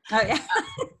 Oh, yeah.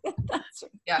 That's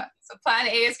right. Yeah. So plan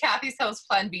A is Kathy's house.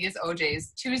 Plan B is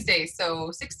OJ's. Tuesday.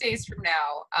 So 6 days from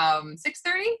now,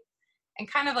 6:30,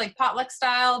 and kind of like potluck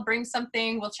style. Bring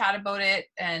something. We'll chat about it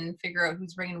and figure out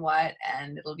who's bringing what,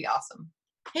 and it'll be awesome.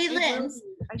 Hey, Lynn,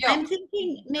 I'm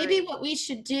thinking maybe what we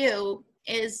should do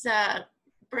is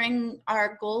bring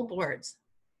our goal boards.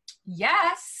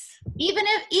 Yes. Even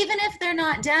if they're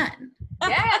not done.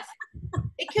 Yes.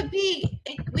 It could be,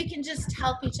 we can just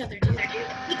help each other do it.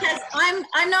 Because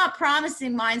I'm not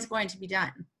promising mine's going to be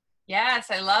done. Yes,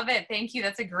 I love it. Thank you.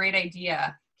 That's a great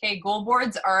idea. Okay, goal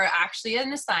boards are actually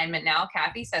an assignment now.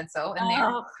 Kathy said so. And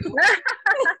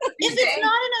if it's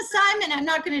not an assignment, I'm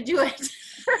not going to do it.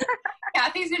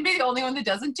 Kathy's going to be the only one that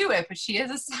doesn't do it, but she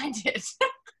has assigned it.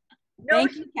 No,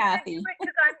 Thank you, Kathy.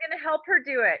 Because I'm going to help her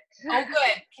do it. Oh,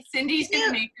 good. Cindy's going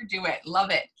to make her do it. Love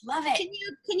it. Love it.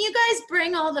 Can you guys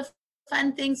bring all the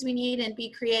fun things we need and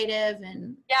be creative?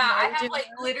 And yeah, I have like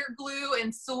glitter glue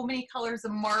and so many colors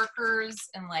of markers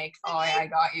and like, oh yeah, I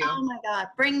got you. Oh my God.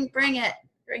 Bring it.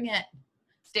 Bring it.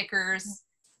 Stickers.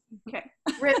 Okay.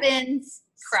 Ribbons.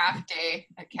 Craft day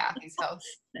at Kathy's house.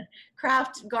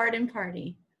 Craft garden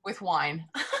party. With wine.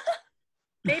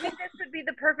 Maybe this would be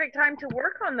the perfect time to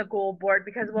work on the goal board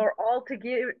because we're all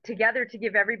together to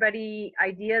give everybody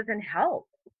ideas and help.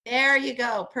 There you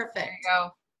go. Perfect. There you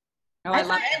go. Oh, I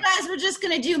thought you guys were just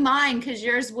going to do mine because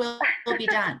yours will be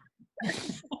done.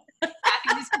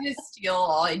 Kathy's going to steal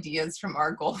all ideas from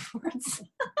our goal boards.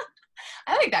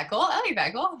 I like that goal. I'm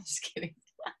just kidding.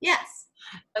 Yes.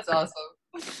 That's awesome.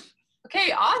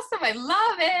 Okay, awesome. I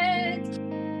love it.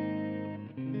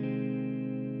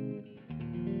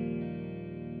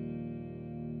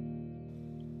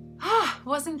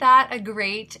 Wasn't that a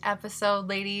great episode,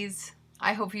 ladies?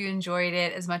 I hope you enjoyed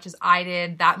it as much as I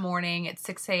did that morning at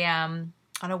 6 a.m.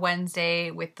 on a Wednesday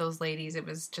with those ladies. It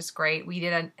was just great. We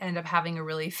did end up having a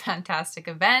really fantastic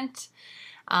event.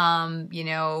 You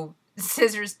know,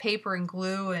 scissors, paper, and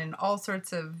glue, and all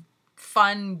sorts of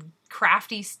fun,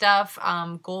 crafty stuff.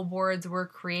 Goal boards were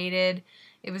created.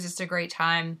 It was just a great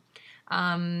time.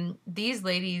 These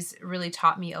ladies really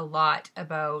taught me a lot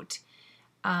about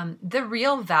the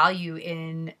real value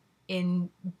in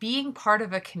being part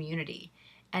of a community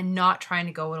and not trying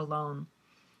to go it alone.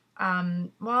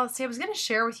 Well, see, I was going to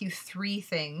share with you 3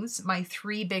 things, my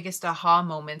 3 biggest aha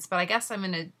moments, but I guess I'm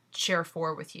going to share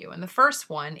 4 with you. And the first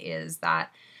one is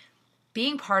that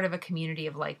being part of a community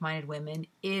of like-minded women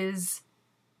is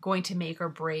going to make or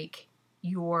break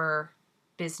your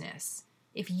business.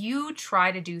 If you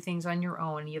try to do things on your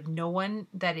own, you have no one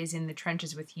that is in the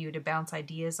trenches with you to bounce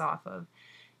ideas off of,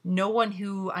 no one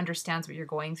who understands what you're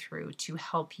going through to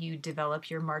help you develop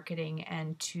your marketing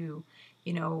and to,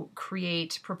 you know,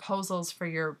 create proposals for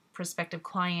your prospective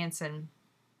clients and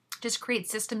just create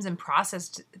systems and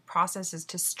processes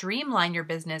to streamline your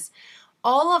business,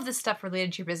 all of the stuff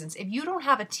related to your business. If you don't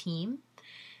have a team,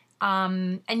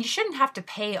 and you shouldn't have to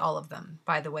pay all of them,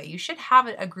 by the way. You should have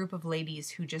a group of ladies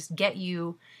who just get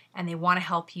you and they want to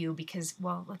help you because,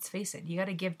 well, let's face it, you got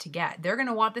to give to get. They're going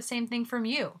to want the same thing from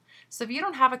you. So if you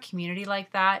don't have a community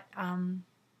like that,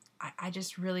 I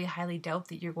just really highly doubt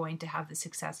that you're going to have the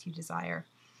success you desire.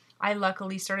 I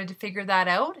luckily started to figure that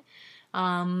out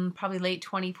probably late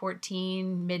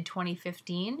 2014, mid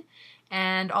 2015.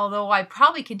 And although I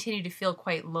probably continued to feel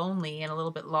quite lonely and a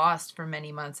little bit lost for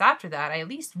many months after that, I at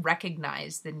least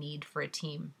recognized the need for a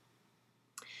team.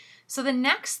 So the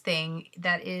next thing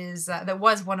that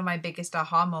was one of my biggest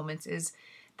aha moments is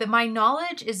that my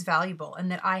knowledge is valuable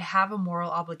and that I have a moral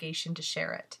obligation to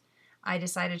share it. I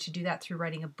decided to do that through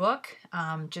writing a book.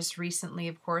 Just recently,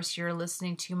 of course, you're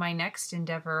listening to my next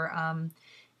endeavor.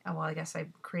 Well, I guess I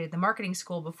created the marketing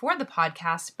school before the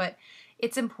podcast, but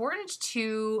it's important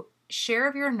to share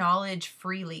of your knowledge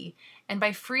freely. And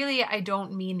by freely, I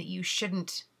don't mean that you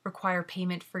shouldn't require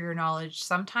payment for your knowledge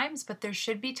sometimes, but there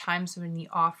should be times when you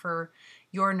offer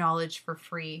your knowledge for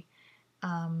free.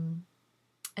 And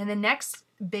the next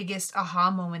biggest aha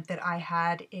moment that I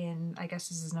had in, I guess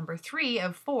this is number 3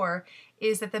 of 4,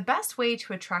 is that the best way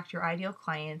to attract your ideal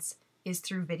clients is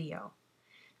through video.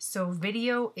 So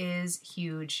video is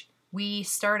huge. We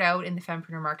start out in the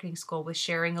Fempreneur Marketing School with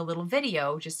sharing a little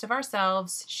video just of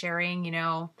ourselves, sharing,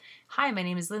 hi, my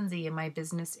name is Lindsay and my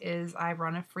business is, I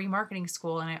run a free marketing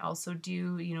school and I also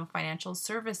do, financial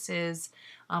services.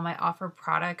 I offer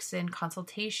products and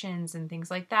consultations and things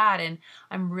like that. And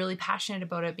I'm really passionate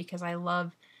about it because I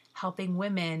love helping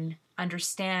women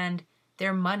understand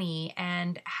their money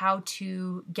and how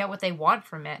to get what they want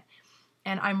from it.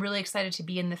 And I'm really excited to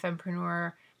be in the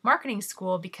Fempreneur Marketing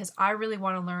School because I really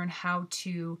want to learn how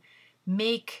to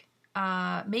make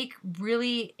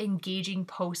really engaging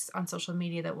posts on social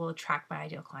media that will attract my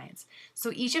ideal clients.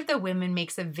 So each of the women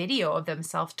makes a video of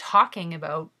themselves talking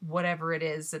about whatever it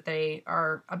is that they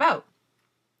are about.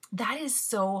 That is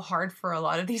so hard for a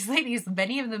lot of these ladies.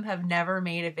 Many of them have never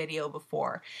made a video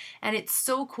before. And it's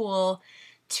so cool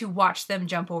to watch them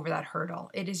jump over that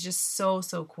hurdle. It is just so,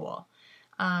 so cool.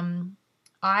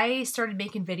 I started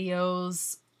making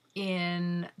videos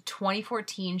in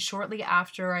 2014, shortly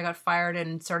after I got fired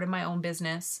and started my own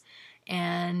business.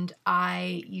 And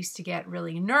I used to get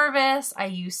really nervous. I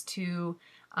used to,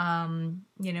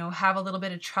 have a little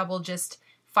bit of trouble just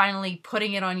finally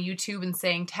putting it on YouTube and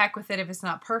saying, to heck with it if it's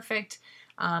not perfect.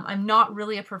 I'm not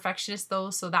really a perfectionist though,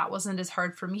 so that wasn't as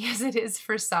hard for me as it is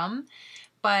for some.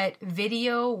 But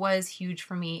video was huge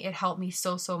for me. It helped me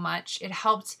so, so much. It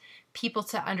helped people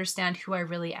to understand who I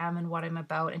really am and what I'm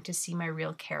about and to see my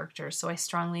real character. So I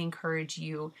strongly encourage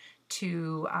you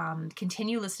to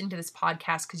continue listening to this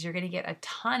podcast because you're going to get a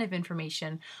ton of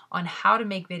information on how to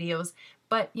make videos.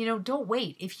 But, don't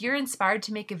wait. If you're inspired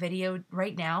to make a video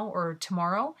right now or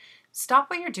tomorrow, stop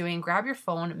what you're doing, grab your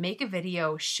phone, make a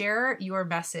video, share your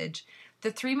message.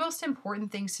 The 3 most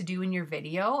important things to do in your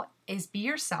video is be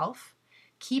yourself,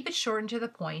 keep it short and to the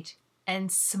point, and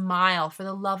smile. For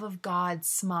the love of God,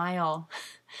 smile,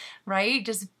 right?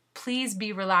 Just please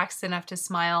be relaxed enough to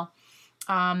smile.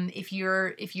 If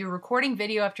you're recording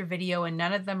video after video and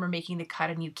none of them are making the cut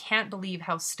and you can't believe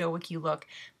how stoic you look,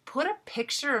 put a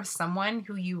picture of someone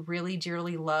who you really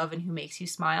dearly love and who makes you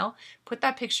smile. Put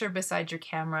that picture beside your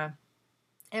camera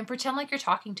and pretend like you're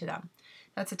talking to them.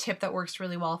 That's a tip that works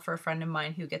really well for a friend of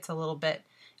mine who gets a little bit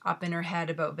up in her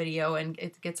head about video and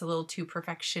it gets a little too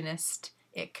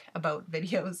perfectionist-ick about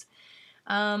videos.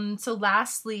 So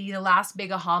lastly, the last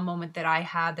big aha moment that I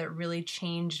had that really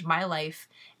changed my life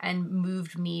and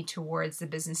moved me towards the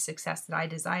business success that I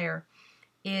desire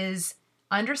is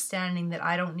understanding that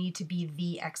I don't need to be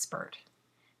the expert,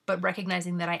 but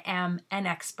recognizing that I am an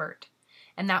expert.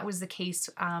 And that was the case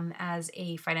as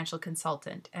a financial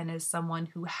consultant and as someone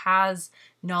who has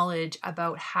knowledge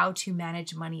about how to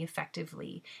manage money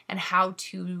effectively and how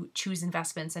to choose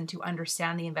investments and to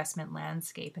understand the investment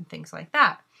landscape and things like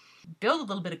that. Build a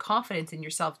little bit of confidence in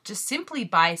yourself just simply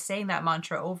by saying that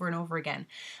mantra over and over again.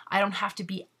 I don't have to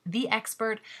be the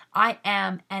expert. I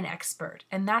am an expert.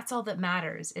 And that's all that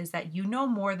matters, is that you know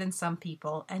more than some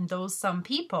people, and those some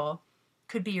people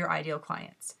could be your ideal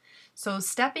clients. So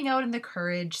stepping out in the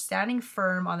courage, standing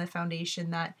firm on the foundation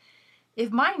that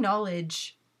if my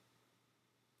knowledge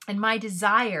and my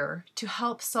desire to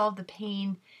help solve the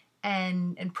pain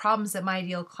and problems that my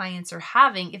ideal clients are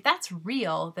having, if that's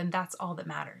real, then that's all that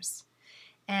matters.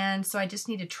 And so I just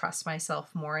need to trust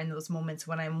myself more in those moments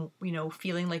when I'm,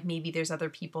 feeling like maybe there's other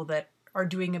people that are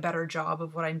doing a better job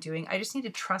of what I'm doing. I just need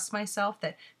to trust myself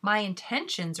that my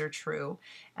intentions are true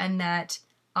and that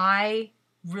I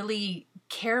really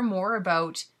care more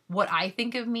about what I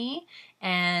think of me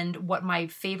and what my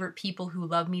favorite people who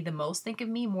love me the most think of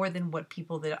me more than what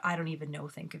people that I don't even know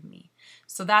think of me.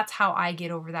 So that's how I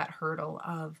get over that hurdle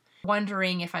of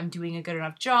wondering if I'm doing a good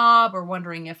enough job or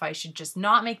wondering if I should just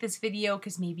not make this video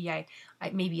because maybe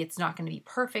maybe it's not going to be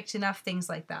perfect enough, things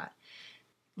like that.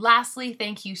 Lastly,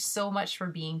 thank you so much for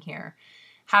being here.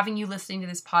 Having you listening to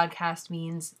this podcast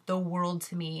means the world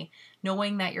to me.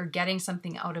 Knowing that you're getting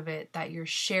something out of it, that you're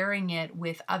sharing it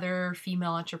with other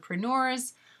female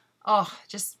entrepreneurs,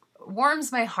 just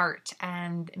warms my heart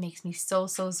and it makes me so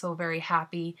very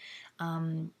happy.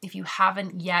 If you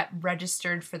haven't yet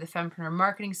registered for the Fempreneur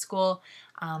Marketing School,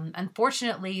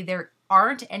 unfortunately there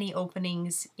aren't any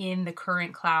openings in the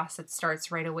current class that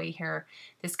starts right away here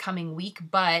this coming week,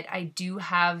 but I do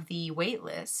have the wait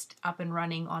list up and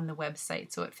running on the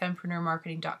website. So at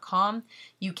fempreneurmarketing.com,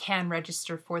 you can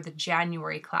register for the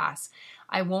January class.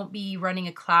 I won't be running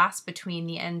a class between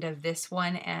the end of this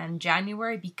one and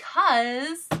January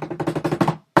because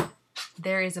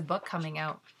there is a book coming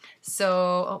out.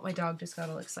 So, my dog just got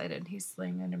all excited. He's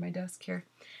laying under my desk here.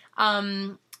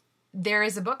 There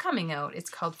is a book coming out. It's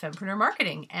called Fempreneur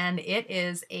Marketing, and it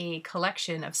is a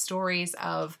collection of stories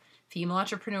of female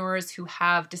entrepreneurs who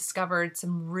have discovered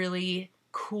some really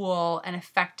cool and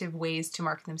effective ways to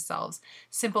market themselves.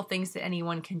 Simple things that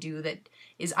anyone can do that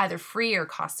is either free or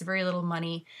costs very little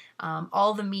money.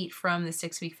 All the meat from the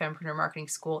 6-week Fempreneur Marketing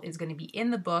School is going to be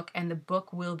in the book, and the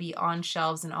book will be on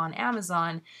shelves and on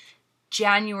Amazon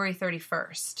January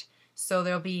 31st. So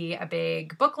there'll be a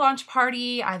big book launch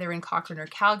party either in Cochrane or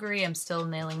Calgary. I'm still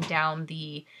nailing down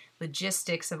the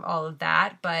logistics of all of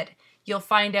that, but you'll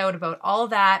find out about all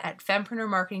that at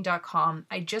fempreneurmarketing.com.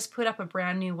 I just put up a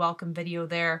brand new welcome video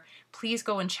there. Please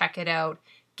go and check it out.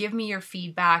 Give me your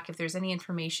feedback. If there's any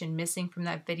information missing from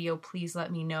that video, please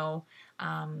let me know.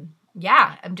 I'm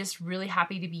just really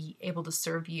happy to be able to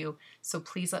serve you. So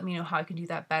please let me know how I can do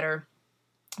that better.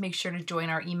 Make sure to join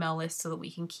our email list so that we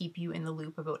can keep you in the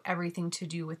loop about everything to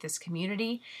do with this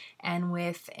community and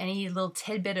with any little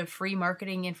tidbit of free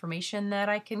marketing information that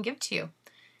I can give to you.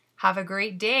 Have a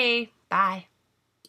great day. Bye.